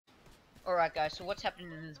Alright guys, so what's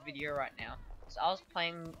happening in this video right now is I was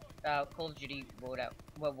playing Call of Duty World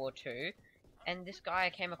War 2, and this guy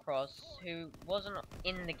I came across who wasn't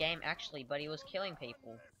in the game actually, but he was killing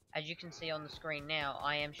people. As you can see on the screen now,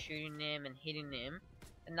 I am shooting him and hitting him,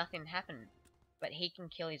 and nothing happened. But he can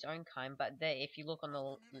kill his own kind, but there, if you look on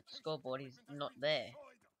the scoreboard, he's not there.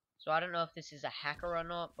 So I don't know if this is a hacker or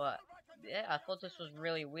not, but yeah, I thought this was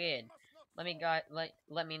really weird. Let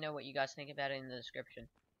me know what you guys think about it in the description.